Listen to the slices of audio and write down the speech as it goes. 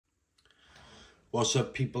What's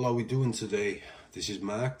up, people? How are we doing today? This is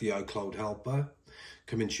Mark, the iCloud helper,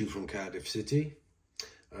 coming to you from Cardiff City,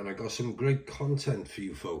 and I got some great content for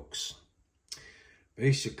you folks.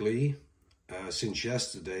 Basically, since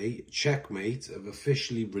yesterday, CHECKM8 have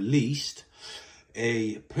officially released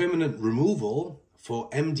a permanent removal for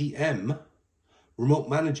MDM, remote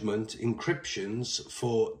management encryptions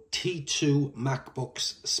for T2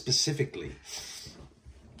 MacBooks specifically.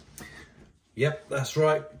 Yep, that's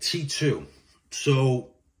right, T2.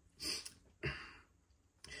 So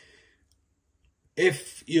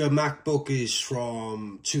if your MacBook is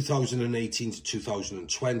from 2018 to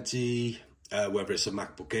 2020, whether it's a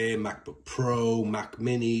MacBook Air, MacBook Pro, Mac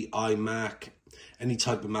Mini, iMac, any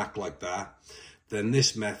type of Mac like that, then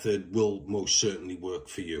this method will most certainly work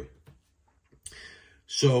for you.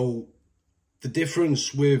 So the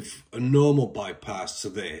difference with a normal bypass to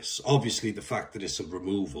this, obviously the fact that it's a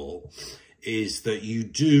removal, is that you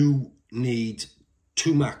do need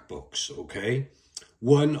two MacBooks, okay?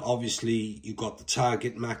 One, obviously, you got the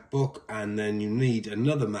target MacBook, and then you need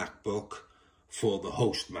another MacBook for the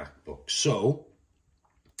host MacBook. So,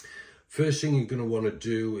 first thing you're going to want to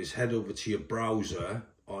do is head over to your browser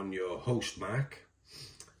on your host Mac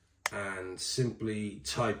and simply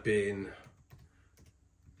type in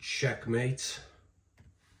CHECKM8.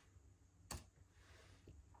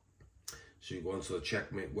 So you go onto the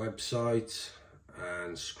CHECKM8 website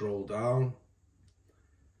and scroll down.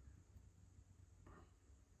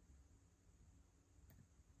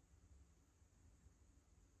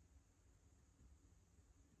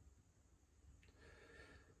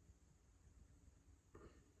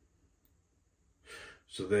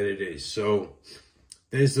 So there it is. So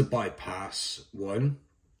there's the bypass one,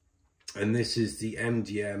 and this is the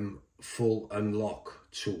MDM full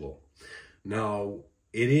unlock tool. Now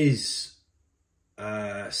it is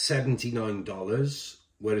 $79,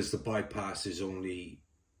 whereas the bypass is only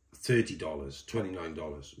 $30,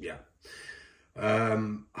 $29, yeah.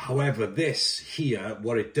 However, this here,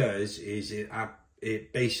 what it does is it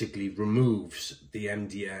basically removes the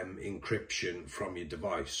MDM encryption from your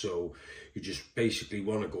device. So you just basically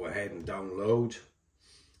want to go ahead and download.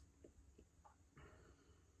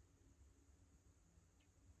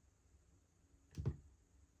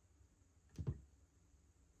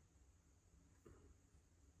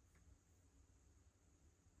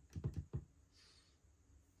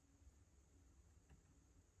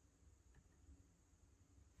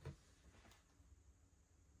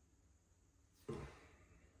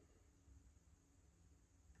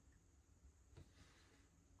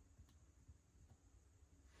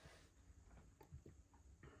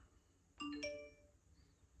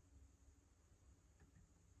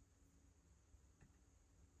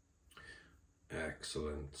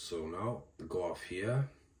 Excellent. So now go off here,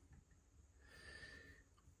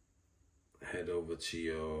 head over to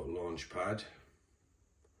your launch pad,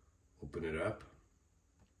 open it up,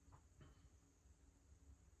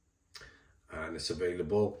 and it's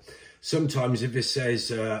available. Sometimes if it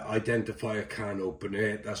says identifier can't open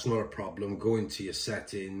it, that's not a problem. Go into your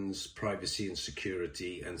settings, privacy and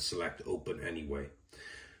security, and select open anyway.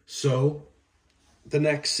 So the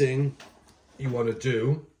next thing you want to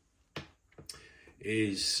do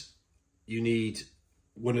is you need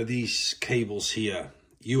one of these cables here,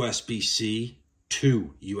 USB-C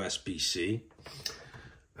to USB-C,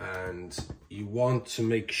 and you want to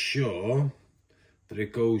make sure that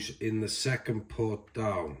it goes in the second port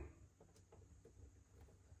down.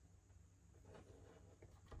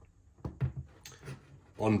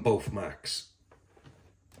 On both Macs.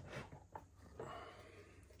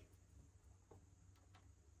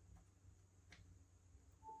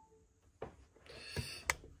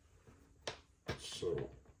 So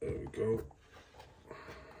there we go.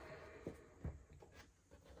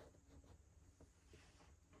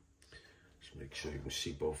 Just make sure you can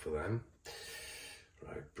see both of them.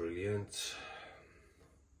 Right, brilliant.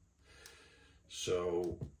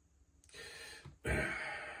 So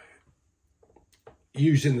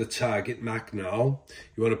using the target Mac now,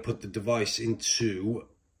 you want to put the device into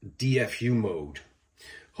DFU mode.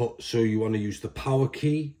 So you want to use the power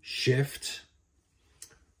key, shift,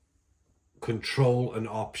 control and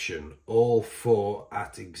option, all four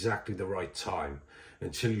at exactly the right time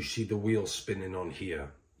until you see the wheel spinning on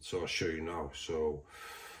here. So I'll show you now. So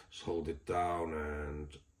let's hold it down and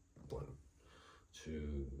 1,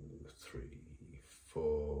 2, 3,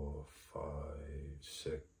 4, 5,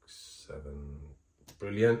 6, 7.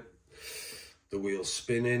 Brilliant. The wheel's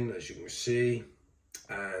spinning, as you can see,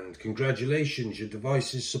 and congratulations, your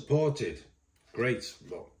device is supported. Great.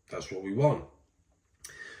 Well, that's what we want.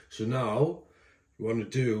 So now what you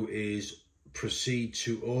want to do is proceed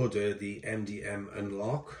to order the MDM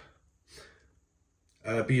unlock.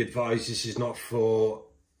 Be advised, this is not for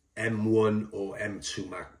M1 or M2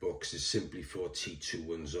 MacBooks, it's simply for T2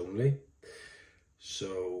 ones only.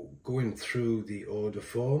 So going through the order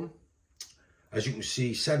form, as you can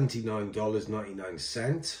see,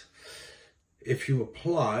 $79.99. If you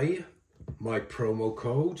apply my promo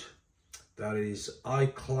code, that is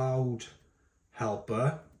iCloud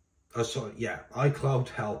Helper, iCloud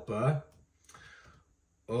Helper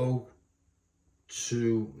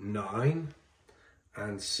 029,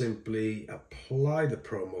 and simply apply the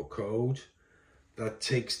promo code, that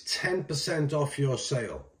takes 10% off your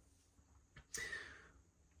sale,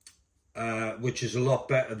 which is a lot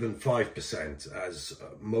better than 5%, as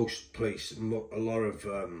a lot of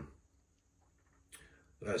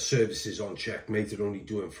services on CHECKM8 are only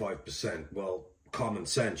doing 5%. Well, common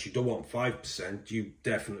sense, you don't want 5%, you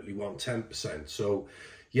definitely want 10%. So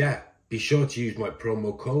yeah, be sure to use my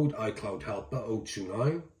promo code iCloud Helper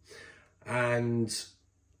 029, and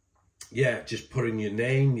yeah, just put in your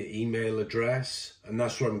name, your email address, and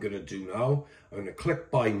that's what I'm going to do now. I'm going to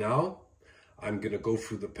click buy now. I'm going to go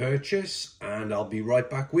through the purchase, and I'll be right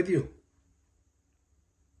back with you.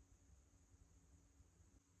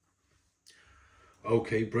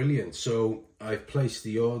 Okay, brilliant. So I've placed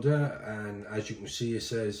the order, and as you can see, it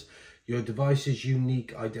says your device's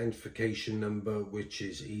unique identification number, which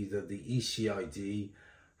is either the ECID,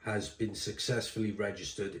 has been successfully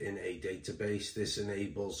registered in a database. This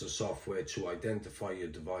enables the software to identify your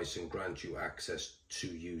device and grant you access to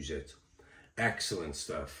use it. Excellent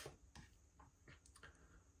stuff.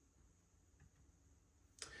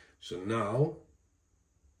 So now,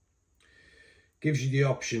 gives you the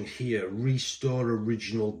option here, restore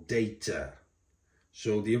original data.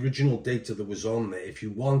 So the original data that was on there, if you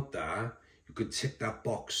want that, you could tick that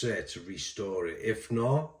box there to restore it. If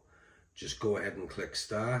not, just go ahead and click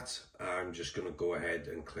start. I'm just going to go ahead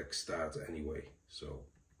and click start anyway. So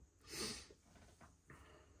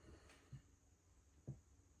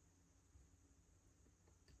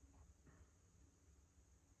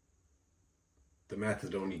the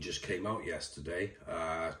method only just came out yesterday,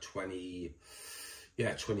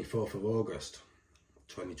 24th of August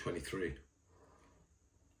 2023.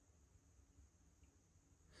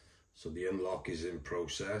 So the unlock is in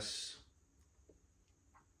process.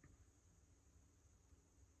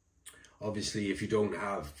 Obviously, if you don't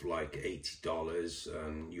have like $80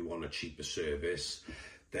 and you want a cheaper service,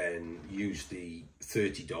 then use the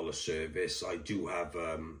 $30 service. I do have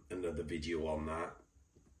another video on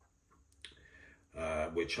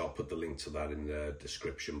that, which I'll put the link to that in the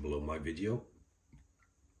description below my video.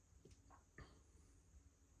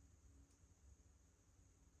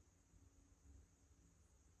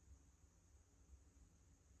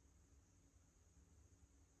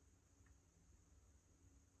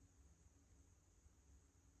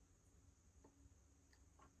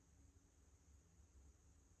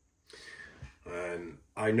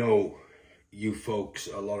 I know you folks,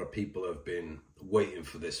 a lot of people have been waiting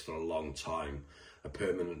for this for a long time, a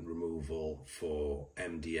permanent removal for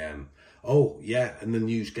MDM. Oh yeah, and the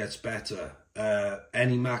news gets better.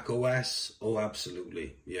 Any Mac OS? Oh,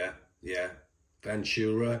 absolutely. Yeah.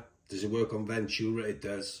 Ventura. Does it work on Ventura? It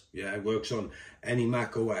does. Yeah, it works on any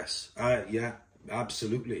Mac OS. Yeah,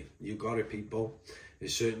 absolutely. You got it, people.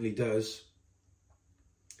 It certainly does.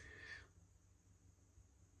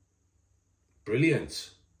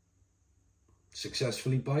 Brilliant.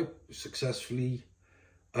 Successfully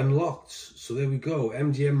unlocked. So there we go.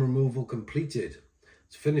 MDM removal completed.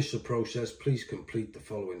 To finish the process, please complete the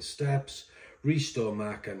following steps. Restore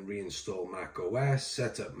Mac and reinstall Mac OS.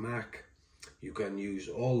 Set up Mac. You can use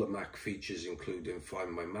all the Mac features, including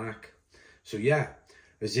Find My Mac. So yeah,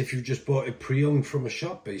 as if you just bought it pre-owned from a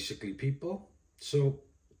shop, basically, people. So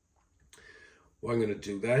what I'm going to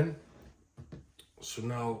do then, so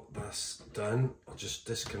now that's done, I'll just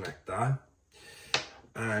disconnect that,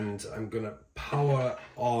 and I'm going to power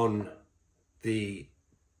on the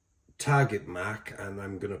target Mac, and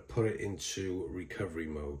I'm going to put it into recovery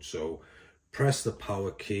mode. So press the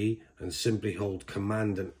power key and simply hold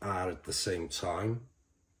Command and R at the same time.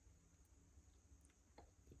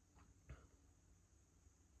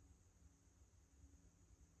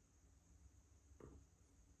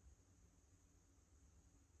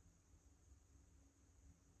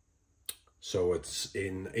 So it's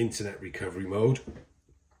in internet recovery mode.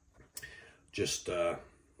 Just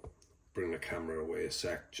bring the camera away a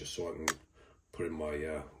sec, just so I can put in my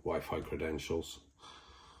Wi-Fi credentials.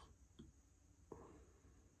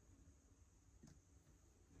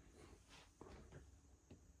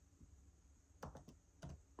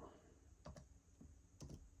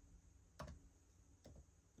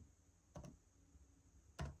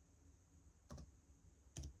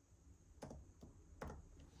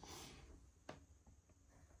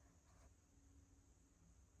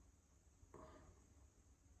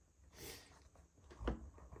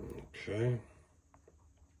 Okay.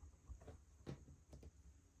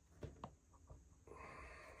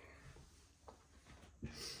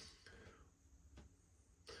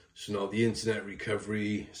 So now the internet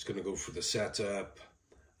recovery is going to go through the setup,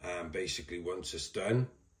 and basically once it's done,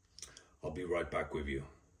 I'll be right back with you.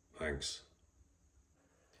 Thanks.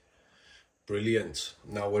 Brilliant.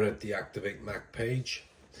 Now we're at the Activate Mac page.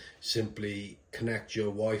 Simply connect your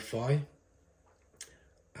Wi-Fi,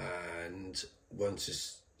 and once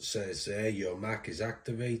it says there your Mac is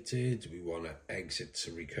activated, we want to exit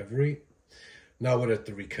to recovery. Now we're at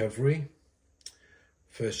the recovery.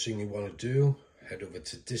 First thing you want to do, head over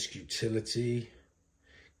to Disk Utility,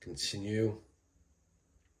 continue.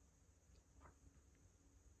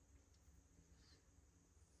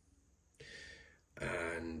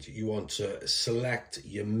 And you want to select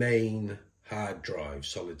your main hard drive,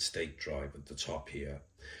 solid state drive at the top here.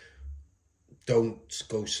 Don't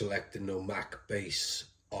go selecting no Mac base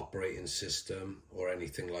operating system or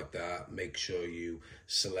anything like that. Make sure you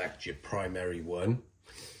select your primary one.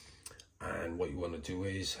 And what you want to do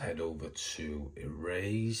is head over to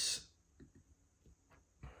Erase.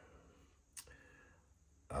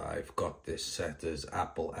 I've got this set as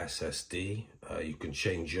Apple SSD. You can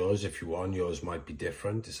change yours if you want. Yours might be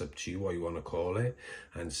different. It's up to you what you want to call it.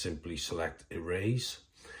 And simply select Erase.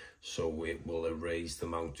 So it will erase the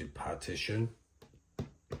mounted partition.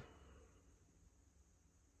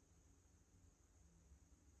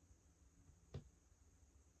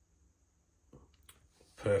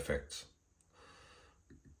 Perfect.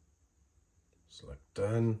 Select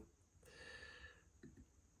done.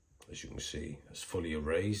 As you can see, it's fully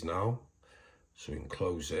erased now. So we can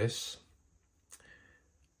close this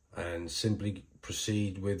and simply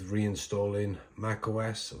proceed with reinstalling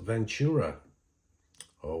macOS Ventura,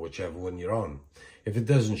 or whichever one you're on. If it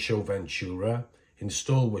doesn't show Ventura,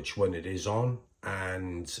 install which one it is on,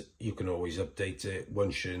 and you can always update it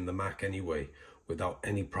once you're in the Mac anyway, without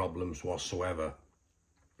any problems whatsoever.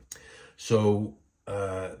 So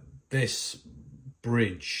this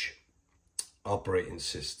bridge operating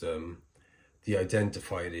system, the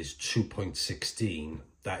identifier is 2.16.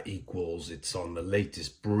 That equals it's on the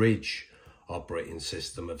latest bridge operating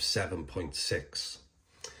system of 7.6.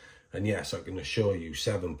 And yes, I can assure you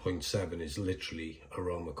 7.7 is literally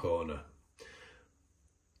around the corner.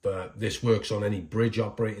 But this works on any bridge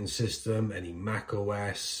operating system, any Mac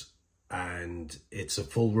OS, and it's a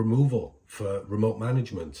full removal for remote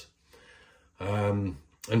management.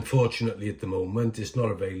 Unfortunately, at the moment, it's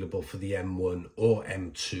not available for the M1 or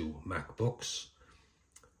M2 MacBooks,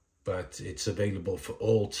 but it's available for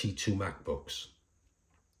all T2 MacBooks.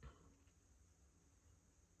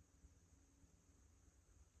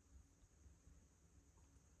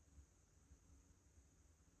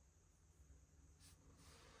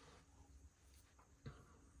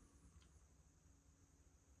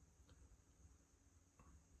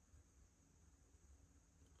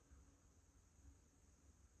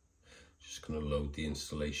 Just going to load the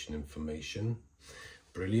installation information.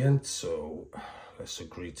 Brilliant. So let's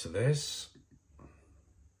agree to this.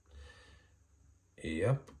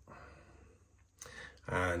 Yep.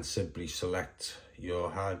 And simply select your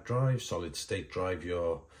hard drive, solid state drive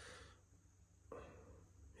you're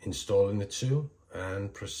installing it to,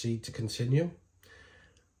 and proceed to continue.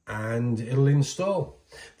 And it'll install.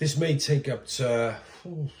 This may take up to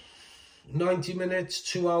 90 minutes,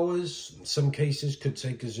 2 hours. In some cases could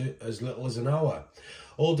take as little as an hour.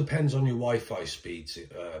 All depends on your Wi-Fi speeds,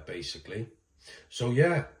 basically. So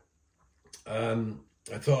yeah, I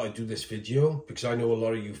thought I'd do this video because I know a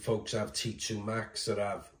lot of you folks have T2 Macs that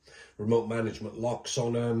have remote management locks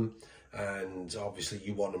on them, and obviously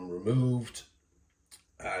you want them removed.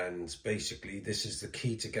 And basically this is the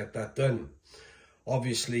key to get that done.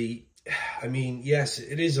 Obviously, I mean, yes,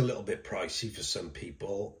 it is a little bit pricey for some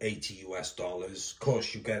people, $80 US. Of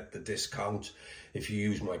course, you get the discount if you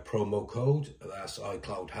use my promo code. That's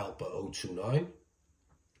iCloud Helper 029.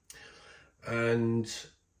 And,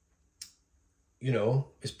 you know,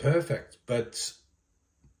 it's perfect. But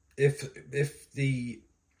if the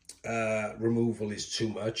removal is too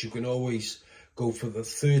much, you can always go for the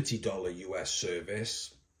 $30 US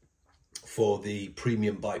service for the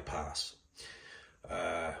premium bypass.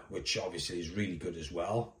 Which obviously is really good as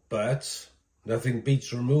well, but nothing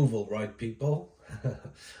beats removal, right, people?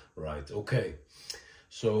 Right, okay.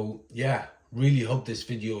 So yeah, really hope this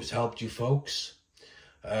video has helped you folks.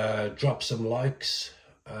 Drop some likes,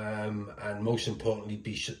 and most importantly,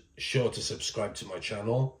 be sure to subscribe to my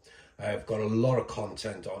channel. I've got a lot of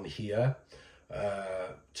content on here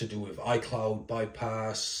to do with iCloud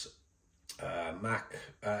bypass, Mac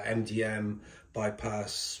MDM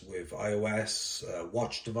bypass with iOS,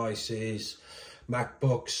 watch devices,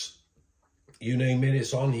 MacBooks, you name it,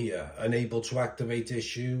 it's on here. Unable to activate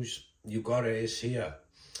issues, you got it, it's here.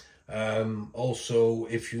 Also,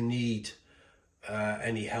 if you need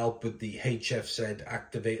any help with the HFZ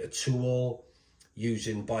activator tool,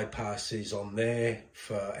 using bypasses on there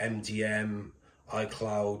for MDM,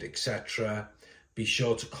 iCloud, etc., be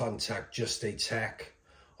sure to contact Just a Tech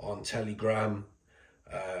on Telegram.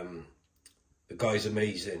 The guy's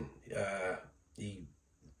amazing.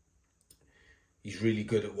 He's really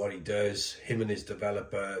good at what he does. Him and his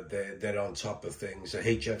developer, they're on top of things. The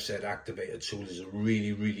HFZ activator tool is a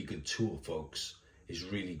really, really good tool, folks. It's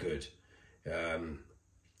really good.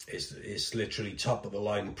 It's literally top of the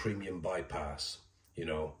line premium bypass, you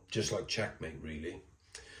know, just like CHECKM8 really.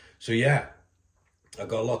 So yeah, I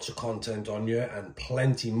got lots of content on you and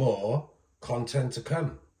plenty more content to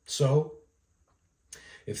come. So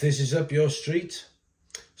if this is up your street,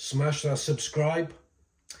 smash that subscribe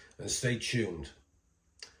and stay tuned.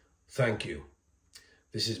 Thank you.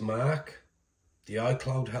 This is Mark, the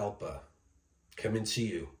iCloud helper, coming to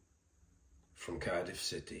you from Cardiff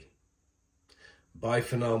City. Bye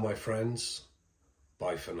for now, my friends.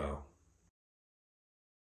 Bye for now.